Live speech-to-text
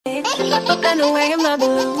Up and away in my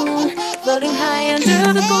balloon, floating high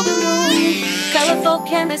under the golden moon. Colorful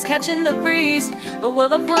canvas catching the breeze, a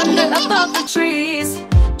world of wonder above the trees.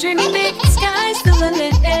 Dreaming big, sky's the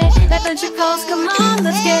limit, adventure calls, come on,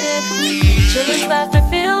 let's get it. Children's laughter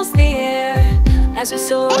fills the air as we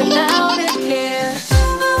soar without a care.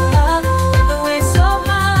 Up the way so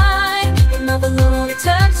high, in my balloon we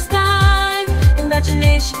touch the sky.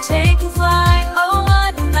 Imagination taking flight, oh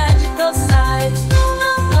what a magical sight.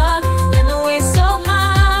 Up and the way so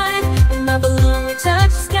high, in my balloon we touch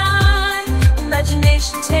the sky.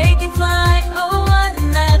 Imagination taking flight, oh what a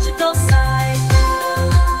magical sight.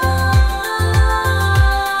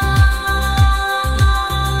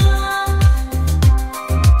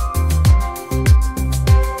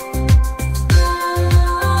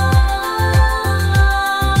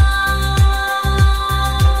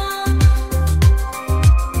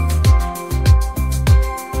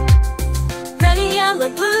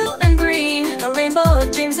 Blue and green, a rainbow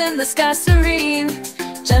of dreams in the sky serene.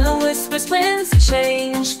 Gentle whispers, winds of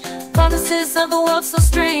change, promises of a world so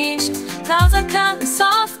strange. Clouds are coming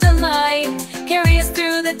soft and light, carry us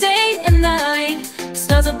through the day and night.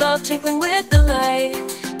 Stars above twinkling with the light,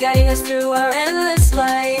 guiding us through our endless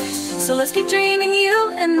flight. So let's keep dreaming,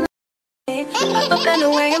 you and me. Up and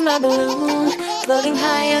away in my balloon, floating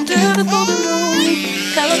high under the golden moon.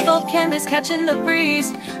 Colorful canvas catching the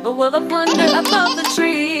breeze, a world of wonder above the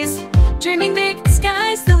trees. Dreaming big,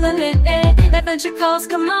 sky's the limit, adventure calls,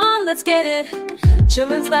 come on, let's get it.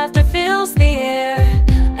 Children's laughter fills the air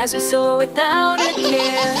as we soar without a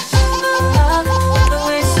care. Up the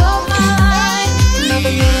way so high,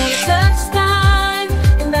 another moon touch sky.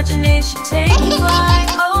 Imagination taking flight,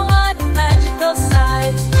 oh what a magical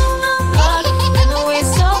sight. Up and the way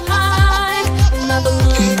so high, another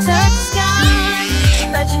moon touch sky.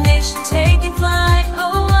 Imagination taking flight,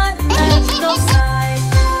 oh what a magical sight.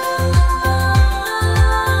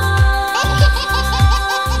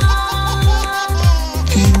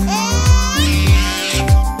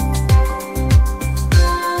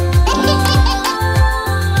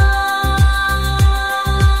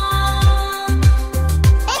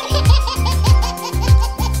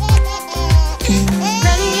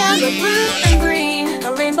 Blue and green,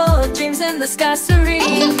 a rainbow of dreams in the sky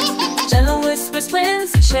serene. Gentle whispers,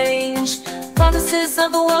 winds of change, promises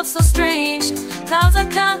of a world so strange. Clouds are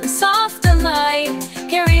coming soft and light,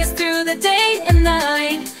 carry us through the day and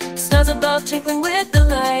night. Stars above twinkling with the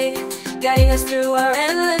light, guiding us through our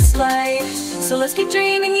endless flight. So let's keep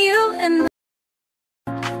dreaming, you and me.